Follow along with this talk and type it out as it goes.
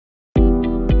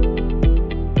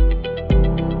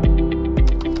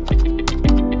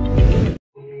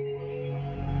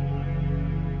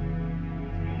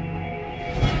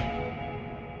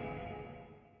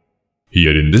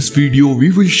Here in this video,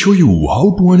 we will show you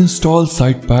how to uninstall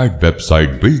Sitepad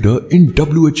website builder in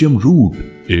WHM root.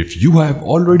 If you have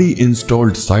already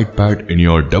installed Sitepad in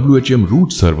your WHM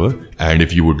root server and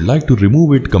if you would like to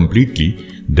remove it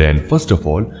completely, then first of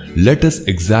all, let us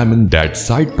examine that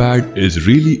Sitepad is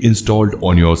really installed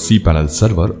on your cPanel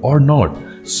server or not.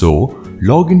 So,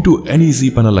 log into any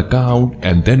cPanel account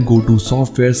and then go to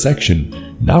software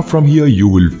section. Now from here you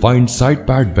will find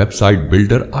Sitepad website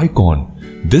builder icon.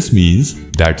 This means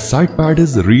that Sitepad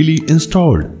is really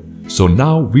installed. So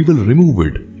now we will remove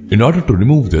it. In order to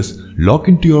remove this, log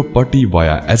into your putty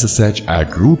via SSH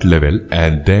at root level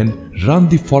and then run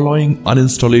the following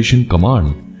uninstallation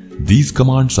command. These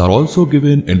commands are also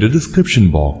given in the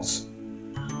description box.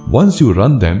 Once you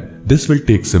run them, this will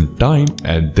take some time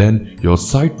and then your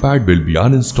Sitepad will be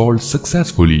uninstalled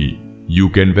successfully. You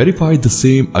can verify the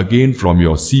same again from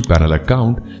your cPanel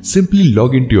account. Simply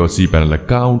log into your cPanel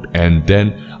account and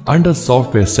then under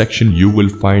software section you will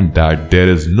find that there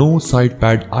is no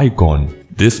Sitepad icon.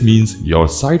 This means your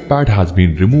Sitepad has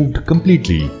been removed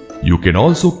completely. You can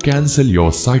also cancel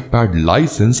your Sitepad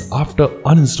license after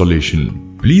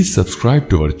uninstallation. Please subscribe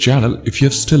to our channel if you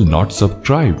have still not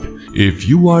subscribed. If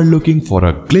you are looking for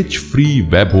a glitch-free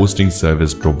web hosting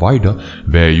service provider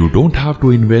where you don't have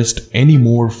to invest any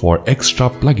more for extra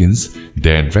plugins,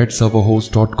 then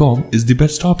redserverhost.com is the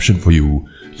best option for you.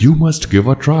 You must give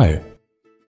a try.